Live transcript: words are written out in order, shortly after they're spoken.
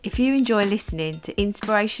If you enjoy listening to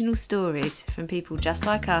inspirational stories from people just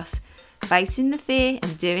like us, facing the fear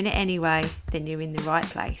and doing it anyway, then you're in the right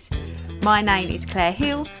place. My name is Claire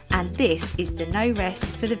Hill, and this is the No Rest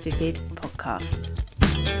for the Vivid podcast.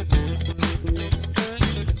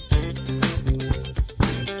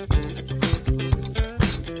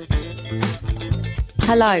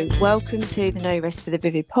 Hello, welcome to the No Rest for the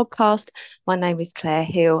Vivid podcast. My name is Claire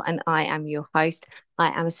Hill and I am your host. I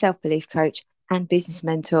am a self-belief coach and business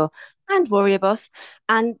mentor and warrior boss.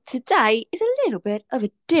 And today is a little bit of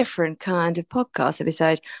a different kind of podcast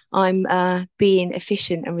episode. I'm being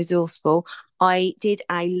efficient and resourceful. I did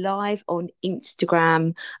a live on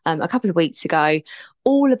Instagram a couple of weeks ago,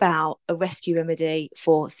 all about a rescue remedy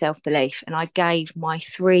for self-belief. And I gave my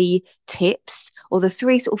 3 tips, or the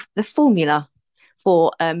 3 sort of the formula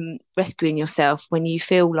for rescuing yourself when you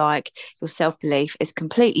feel like your self-belief is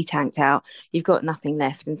completely tanked out, you've got nothing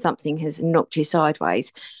left and something has knocked you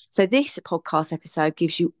sideways. So this podcast episode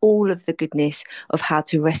gives you all of the goodness of how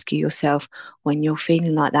to rescue yourself when you're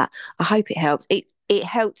feeling like that. I hope it helps. It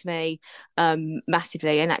helped me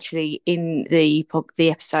massively, and actually in the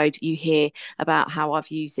episode you hear about how I've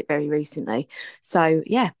used it very recently. So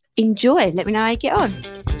yeah, enjoy. Let me know how you get on.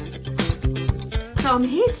 So I'm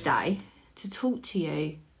here today to talk to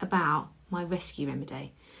you about my rescue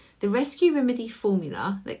remedy. The rescue remedy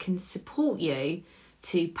formula that can support you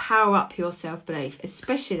to power up your self-belief,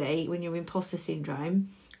 especially when your imposter syndrome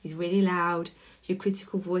is really loud, your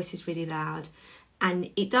critical voice is really loud, and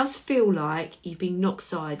it does feel like you've been knocked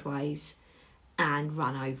sideways and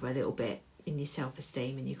run over a little bit in your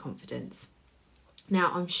self-esteem and your confidence.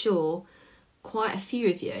 Now, I'm sure quite a few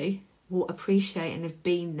of you will appreciate and have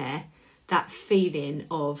been there, that feeling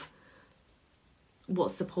of,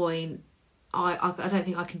 what's the point? I don't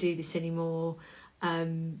think I can do this anymore.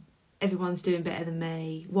 Everyone's doing better than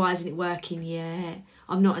me. Why isn't it working yet?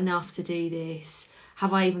 I'm not enough to do this.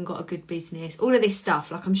 Have I even got a good business? All of this stuff.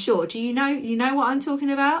 Like, I'm sure. Do you know what I'm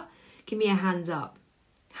talking about? Give me a hands up.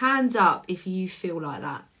 Hands up if you feel like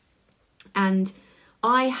that. And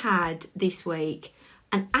I had this week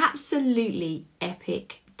an absolutely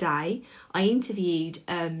epic day. I interviewed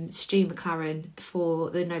Stu McLaren for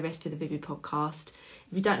the No Rest for the Vivid podcast.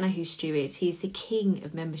 If you don't know who Stu is, he's the king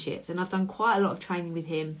of memberships, and I've done quite a lot of training with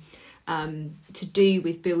him to do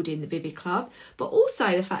with building the Vivid Club, but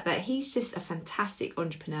also the fact that he's just a fantastic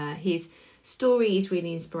entrepreneur. His story is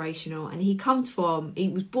really inspirational, and he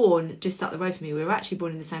was born just up the road from me. We were actually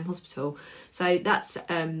born in the same hospital, so that's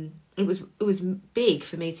it was big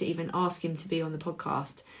for me to even ask him to be on the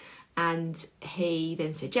podcast. And he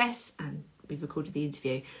then said yes, and we recorded the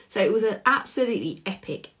interview. So it was an absolutely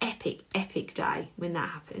epic day when that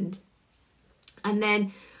happened. And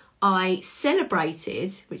then I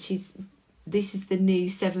celebrated, this is the new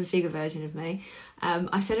 7-figure version of me.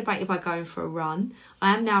 I celebrated by going for a run.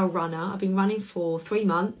 I am now a runner. I've been running for 3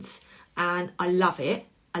 months and I love it.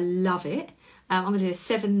 I'm going to do a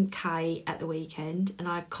 7k at the weekend and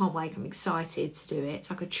I can't wait. I'm excited to do it. It's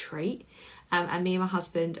like a treat. And me and my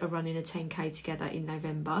husband are running a 10k together in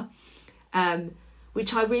November,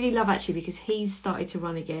 which I really love actually because he's started to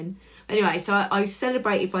run again. Anyway, so I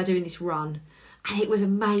celebrated by doing this run, and it was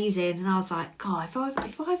amazing. And I was like, God,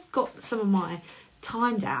 if I've got some of my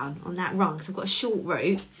time down on that run, because I've got a short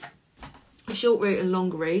route and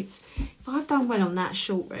longer routes. If I've done well on that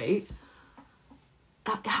short route,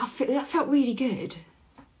 that felt really good.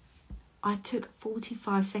 I took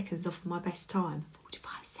 45 seconds off of my best time.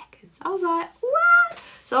 45 seconds. I was like, what?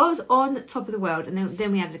 So I was on top of the world, and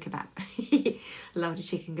then we had a kebab. I loved a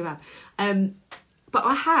chicken kebab. But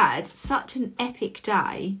I had such an epic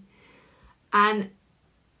day, and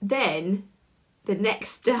then the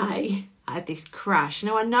next day I had this crash.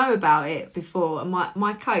 Now, I know about it before, and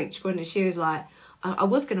my coach, she was like, I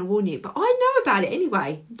was going to warn you, but I know about it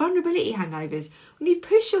anyway. Vulnerability hangovers. When you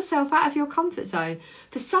push yourself out of your comfort zone,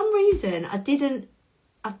 for some reason I didn't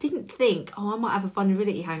think, I might have a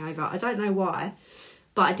vulnerability hangover. I don't know why,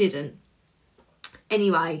 but I didn't.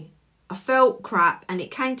 Anyway, I felt crap, and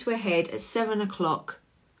it came to a head at 7:00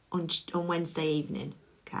 on Wednesday evening.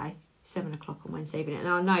 Okay, 7:00 on Wednesday evening, and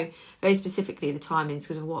I know very specifically the timings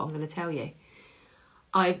because of what I'm going to tell you.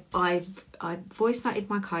 I voice noted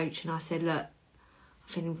my coach, and I said, look, I'm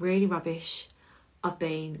feeling really rubbish. I've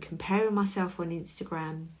been comparing myself on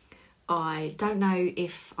Instagram. I don't know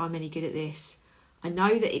if I'm any good at this. I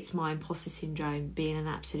know that it's my imposter syndrome being an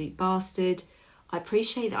absolute bastard. I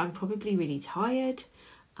appreciate that I'm probably really tired.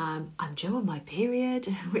 I'm due on my period,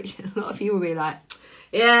 which a lot of you will be like,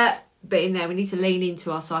 yeah, but in there we need to lean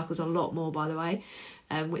into our cycles a lot more, by the way,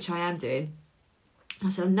 which I am doing. I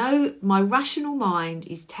said, I know my rational mind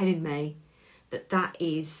is telling me that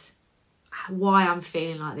is why I'm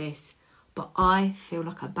feeling like this. But I feel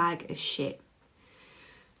like a bag of shit.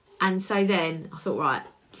 And so then I thought, right,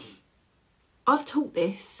 I've taught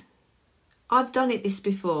this. I've done this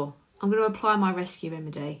before. I'm going to apply my rescue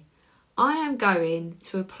remedy. I am going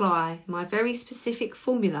to apply my very specific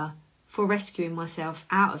formula for rescuing myself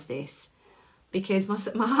out of this. Because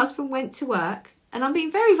my husband went to work, and I'm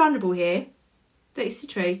being very vulnerable here. That's the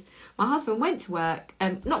truth. My husband went to work,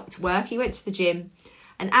 not to work, he went to the gym.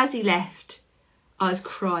 And as he left, I was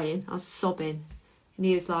crying, I was sobbing. And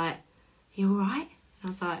he was like, "You all right?" And I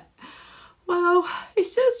was like, "Well,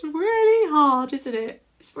 it's just really hard, isn't it?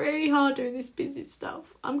 It's really hard doing this business stuff.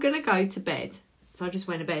 I'm going to go to bed." So I just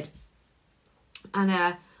went to bed. And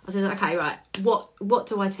I said, okay, right, what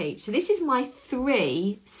do I teach? So this is my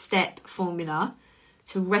 3-step formula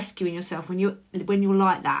to rescuing yourself when you're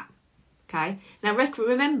like that. Okay. Now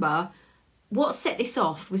remember, what set this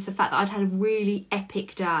off was the fact that I'd had a really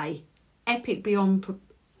epic day, epic beyond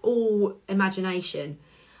all imagination,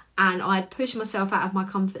 and I'd pushed myself out of my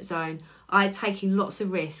comfort zone. I had taken lots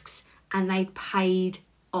of risks, and they'd paid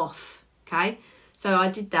off. Okay. So I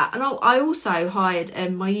did that. And I also hired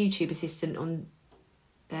my YouTube assistant on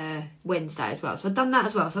Wednesday as well. So I've done that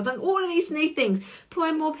as well. So I've done all of these new things,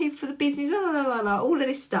 employing more people for the business, blah, blah, blah, blah, all of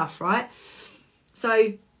this stuff, right?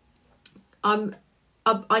 So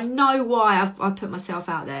I know why I put myself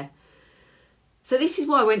out there. So this is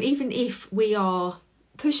why even if we are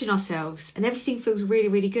pushing ourselves and everything feels really,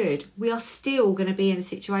 really good, we are still going to be in a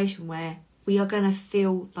situation where we are going to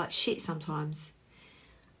feel like shit sometimes.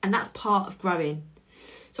 And that's part of growing.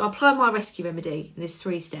 So I apply my rescue remedy, and there's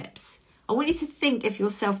 3 steps. I want you to think of your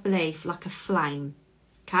self-belief like a flame,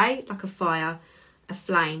 okay? Like a fire, a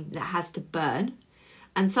flame that has to burn.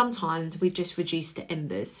 And sometimes we just reduce to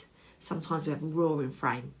embers. Sometimes we have a roaring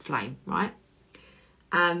flame, right?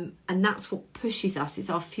 And that's what pushes us. It's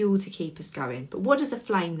our fuel to keep us going. But what does a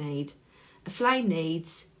flame need? A flame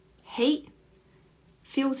needs heat,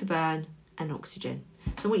 fuel to burn, and oxygen.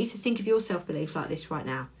 So I want you to think of your self-belief like this right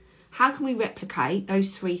now. How can we replicate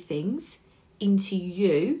those 3 things into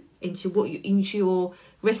your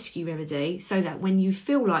rescue remedy, so that when you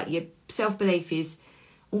feel like your self-belief is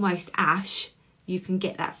almost ash, you can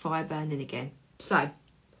get that fire burning again? So,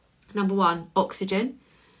 number 1, oxygen.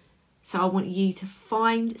 So I want you to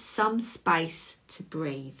find some space to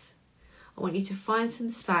breathe. I want you to find some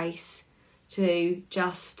space to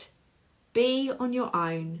just be on your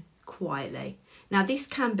own quietly. Now, this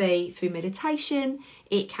can be through meditation.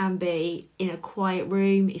 It can be in a quiet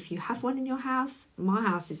room if you have one in your house. My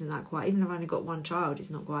house isn't that quiet. Even though I've only got 1 child, it's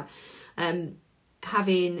not quiet.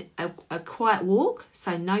 Having a quiet walk,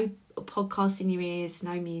 so no podcast in your ears,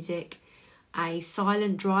 no music. A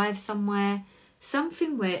silent drive somewhere.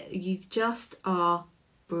 Something where you just are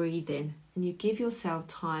breathing and you give yourself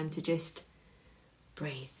time to just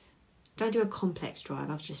breathe. Don't do a complex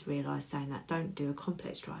drive. I've just realised saying that. Don't do a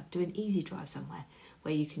complex drive. Do an easy drive somewhere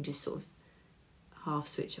where you can just sort of half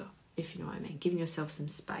switch off, if you know what I mean. Giving yourself some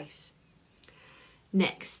space.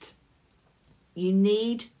 Next, you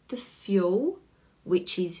need the fuel,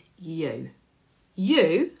 which is you.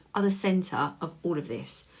 You are the centre of all of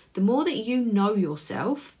this. The more that you know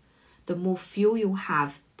yourself, the more fuel you'll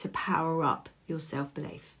have to power up your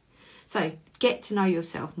self-belief. So get to know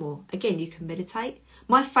yourself more. Again, you can meditate.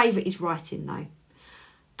 My favourite is writing though.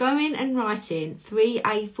 Going and writing 3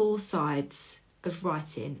 A4 sides of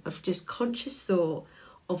writing, of just conscious thought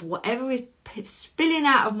of whatever is spilling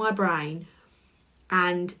out of my brain,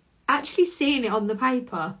 and actually seeing it on the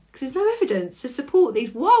paper, because there's no evidence to support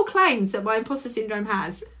these wild claims that my imposter syndrome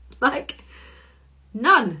has. Like,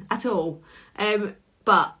 none at all.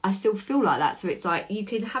 But I still feel like that. So it's like you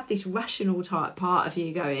can have this rational type part of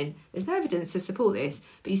you going, there's no evidence to support this,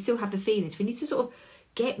 but you still have the feelings. We need to sort of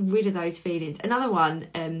get rid of those feelings. Another one,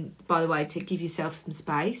 by the way, to give yourself some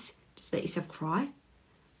space, just let yourself cry.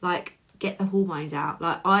 Like, get the hormones out.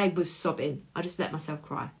 Like, I was sobbing. I just let myself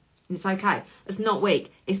cry. And it's okay. It's not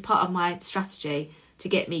weak. It's part of my strategy to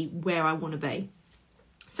get me where I want to be.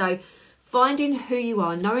 So finding who you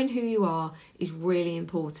are, knowing who you are is really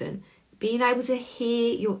important. Being able to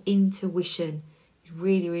hear your intuition is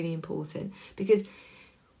really, really important, because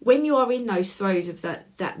when you are in those throes of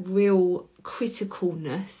that real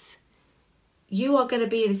criticalness, you are going to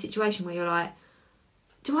be in a situation where you're like,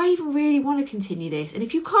 do I even really want to continue this? And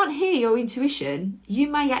if you can't hear your intuition, you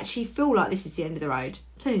may actually feel like this is the end of the road.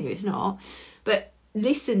 I'm telling you, it's not. But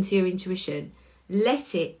listen to your intuition.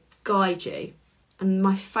 Let it guide you. And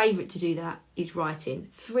my favourite to do that is writing.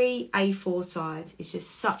 3 A4 sides is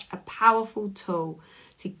just such a powerful tool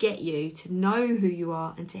to get you to know who you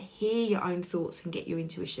are and to hear your own thoughts and get your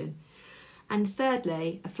intuition. And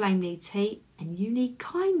thirdly, a flame needs heat and you need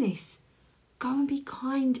kindness. Go and be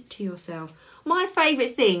kind to yourself. My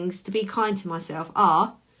favourite things to be kind to myself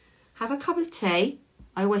are have a cup of tea.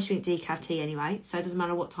 I always drink decaf tea anyway, so it doesn't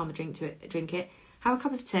matter what time I drink it. Have a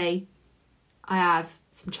cup of tea. I have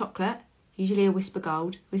some chocolate, usually a Whisper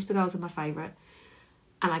Gold. Whisper Golds are my favourite.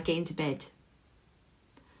 And I get into bed.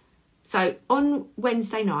 So on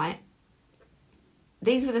Wednesday night,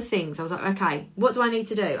 these were the things. I was like, okay, what do I need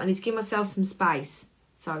to do? I need to give myself some space.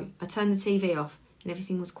 So I turned the TV off and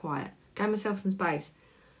everything was quiet. Gave myself some space.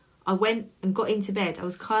 I went and got into bed. I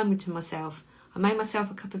was kind to myself. I made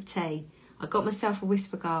myself a cup of tea. I got myself a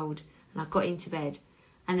Whisper Gold and I got into bed.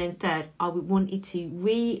 And then third, I wanted to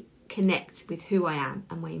reconnect with who I am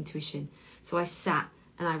and my intuition. So I sat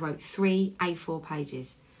and I wrote 3 A4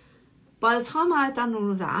 pages. By the time I had done all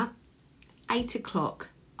of that, 8 o'clock,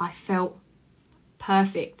 I felt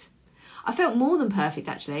perfect. I felt more than perfect,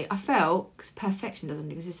 actually. I felt, because perfection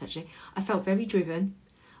doesn't exist, actually, I felt very driven.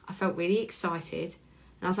 I felt really excited.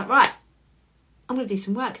 And I was like, right, I'm going to do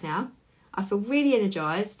some work now. I feel really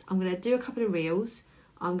energised. I'm going to do a couple of reels.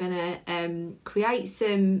 I'm going to create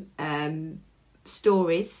some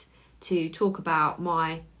stories to talk about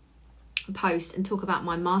my post and talk about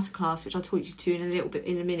my masterclass, which I'll talk you to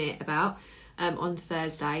in a minute about on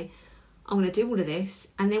Thursday. I'm going to do all of this.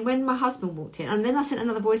 And then when my husband walked in, and then I sent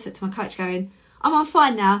another voice up to my coach going, I'm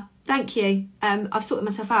fine now. Thank you. I've sorted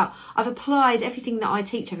myself out. I've applied everything that I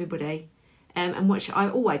teach everybody and which I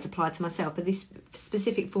always apply to myself. But this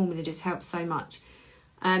specific formula just helps so much.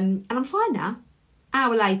 And I'm fine now.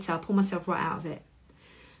 Hour later, I pull myself right out of it.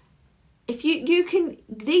 If you can,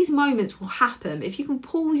 these moments will happen. If you can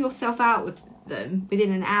pull yourself out of them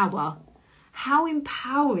within an hour, how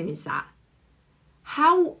empowering is that?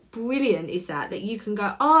 How brilliant is that you can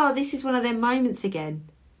go, oh, this is one of them moments again.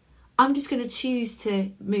 I'm just going to choose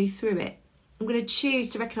to move through it. I'm going to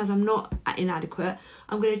choose to recognise I'm not inadequate.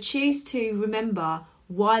 I'm going to choose to remember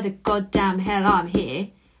why the goddamn hell I'm here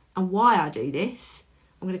and why I do this.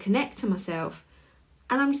 I'm going to connect to myself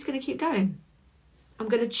and I'm just going to keep going. I'm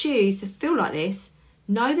going to choose to feel like this,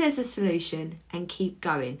 know there's a solution and keep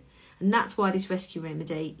going. And that's why this rescue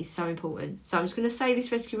remedy is so important. So I'm just going to say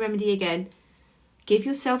this rescue remedy again. Give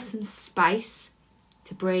yourself some space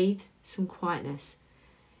to breathe, some quietness.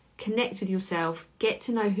 Connect with yourself, get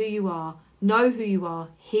to know who you are,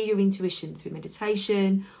 hear your intuition through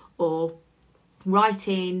meditation or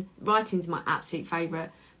writing. Writing's my absolute favourite,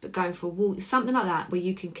 but going for a walk, something like that where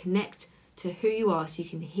you can connect to who you are so you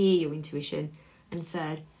can hear your intuition. And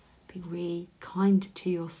third, be really kind to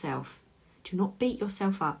yourself. Do not beat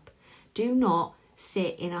yourself up. Do not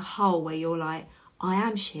sit in a hole where you're like, I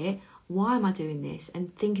am shit. Why am I doing this?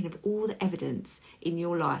 And thinking of all the evidence in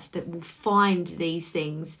your life that will find these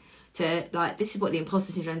things to, like, this is what the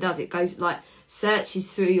imposter syndrome does. It goes, like, searches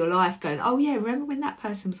through your life going, oh yeah, remember when that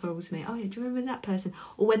person was horrible to me? Oh yeah, do you remember when that person?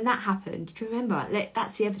 Or when that happened? Do you remember?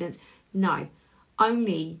 That's the evidence. No.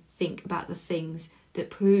 Only think about the things that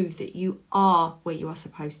prove that you are where you are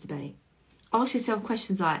supposed to be. Ask yourself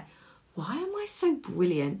questions like, why am I so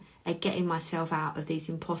brilliant at getting myself out of these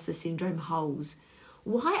imposter syndrome holes?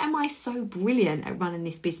 Why am I so brilliant at running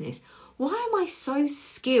this business? Why am I so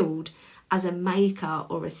skilled as a maker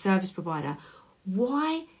or a service provider?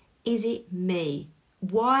 Why is it me?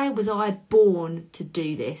 Why was I born to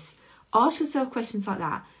do this? Ask yourself questions like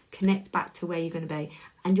that. Connect back to where you're going to be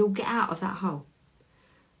and you'll get out of that hole.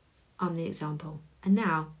 I'm the example. And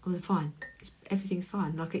now I'm fine. Everything's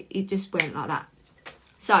fine. Like it just went like that.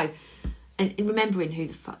 So, and remembering who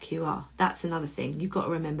the fuck you are. That's another thing. You've got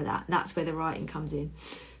to remember that. That's where the writing comes in.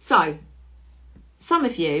 So, some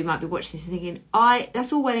of you might be watching this and thinking,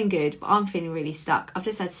 that's all well and good, but I'm feeling really stuck. I've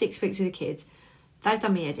just had 6 weeks with the kids. They've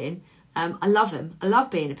done me head in. I love them. I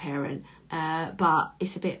love being a parent. But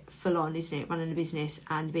it's a bit full on, isn't it? Running a business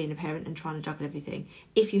and being a parent and trying to juggle everything.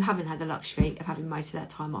 If you haven't had the luxury of having most of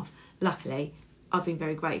that time off, luckily, I've been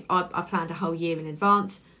very great. I planned a whole year in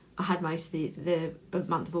advance. I had most of the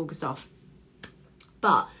month of August off.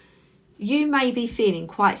 But you may be feeling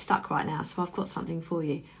quite stuck right now, so I've got something for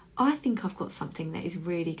you. I think I've got something that is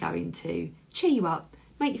really going to cheer you up,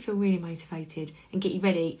 make you feel really motivated and get you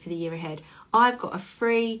ready for the year ahead. I've got a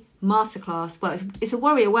free masterclass. Well, it's a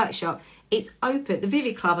warrior workshop. It's open. The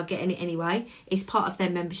Vivid Club are getting it anyway. It's part of their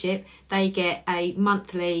membership. They get a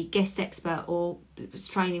monthly guest expert or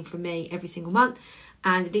training from me every single month.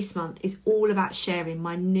 And this month is all about sharing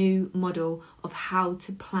my new model of how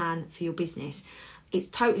to plan for your business. It's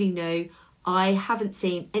totally new. I haven't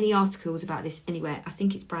seen any articles about this anywhere. I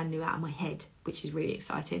think it's brand new out of my head, which is really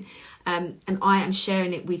exciting. And I am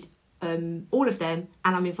sharing it with all of them,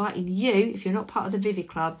 and I'm inviting you, if you're not part of the Vivid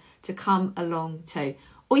Club, to come along too.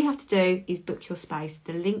 All you have to do is book your space.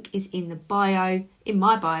 The link is in the bio, in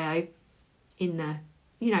my bio, in the,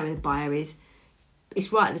 you know where the bio is.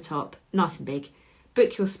 It's right at the top, nice and big.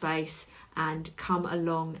 Book your space and come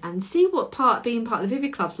along and see what being part of the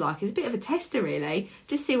Vivid Club's like. It's a bit of a tester, really.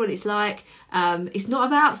 Just see what it's like. It's not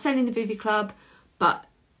about selling the Vivid Club, but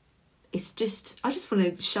it's just, I just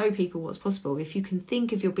want to show people what's possible. If you can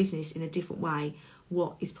think of your business in a different way,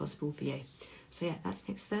 what is possible for you. So yeah, that's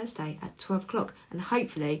next Thursday at 12 o'clock. And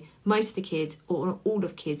hopefully most of the kids, or all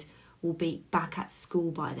of kids, will be back at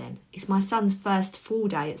school by then. It's my son's first full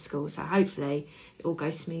day at school, so hopefully it all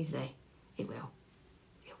goes smoothly. It will.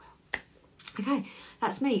 Okay,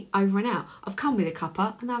 that's me over and out. I've come with a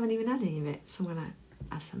cuppa and I haven't even had any of it, so I'm going to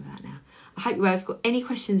have some of that now. I hope you will. If you've got any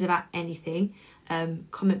questions about anything,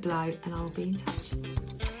 comment below and I'll be in touch.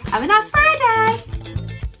 Have a nice Friday!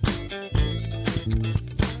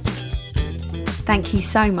 Thank you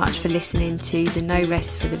so much for listening to the No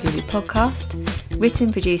Rest for the Vivid podcast.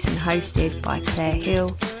 Written, produced and hosted by Claire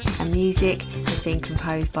Hill, and music has been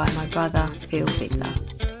composed by my brother Phil Vidler.